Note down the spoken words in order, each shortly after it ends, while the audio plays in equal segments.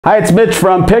Hi, it's Mitch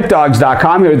from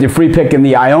PickDawgz.com here with your free pick in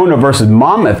the Iona versus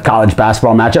Monmouth college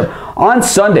basketball matchup on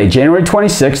Sunday, January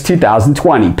 26,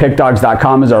 2020.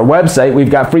 PickDawgz.com is our website. We've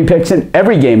got free picks in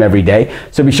every game every day,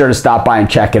 so be sure to stop by and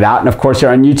check it out. And of course, here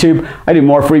on YouTube, I do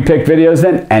more free pick videos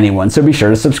than anyone, so be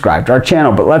sure to subscribe to our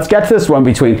channel. But let's get to this one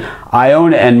between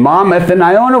Iona and Monmouth. And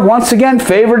Iona, once again,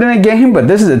 favored in a game, but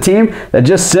this is a team that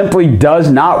just simply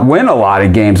does not win a lot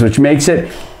of games, which makes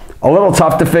it a little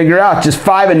tough to figure out. Just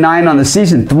 5-9 on the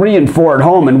season, 3-4 at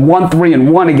home, and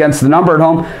 1-3-1 against the number at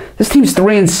home. This team's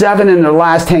 3-7 in their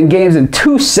last 10 games and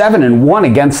 2-7-1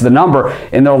 against the number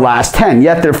in their last 10.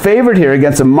 Yet they're favored here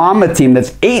against a Monmouth team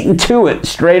that's 8-2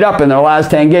 straight up in their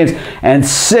last 10 games and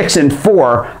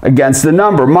 6-4 against the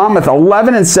number. Monmouth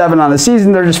 11-7 on the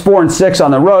season. They're just 4-6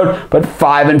 on the road, but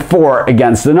 5-4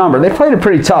 against the number. They played a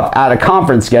pretty tough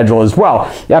out-of-conference schedule as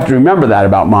well. You have to remember that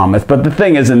about Monmouth. But the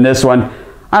thing is, in this one,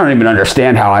 I don't even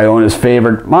understand how Iona's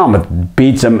favored. Monmouth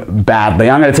beats them badly.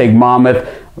 I'm going to take Monmouth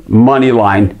money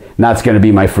line, and that's going to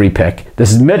be my free pick.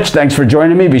 This is Mitch. Thanks for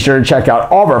joining me. Be sure to check out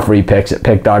all of our free picks at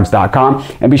pickdawgz.com,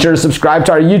 and be sure to subscribe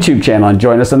to our YouTube channel and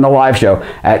join us on the live show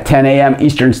at 10 a.m.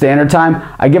 Eastern Standard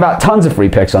Time. I give out tons of free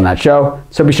picks on that show,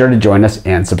 so be sure to join us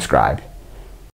and subscribe.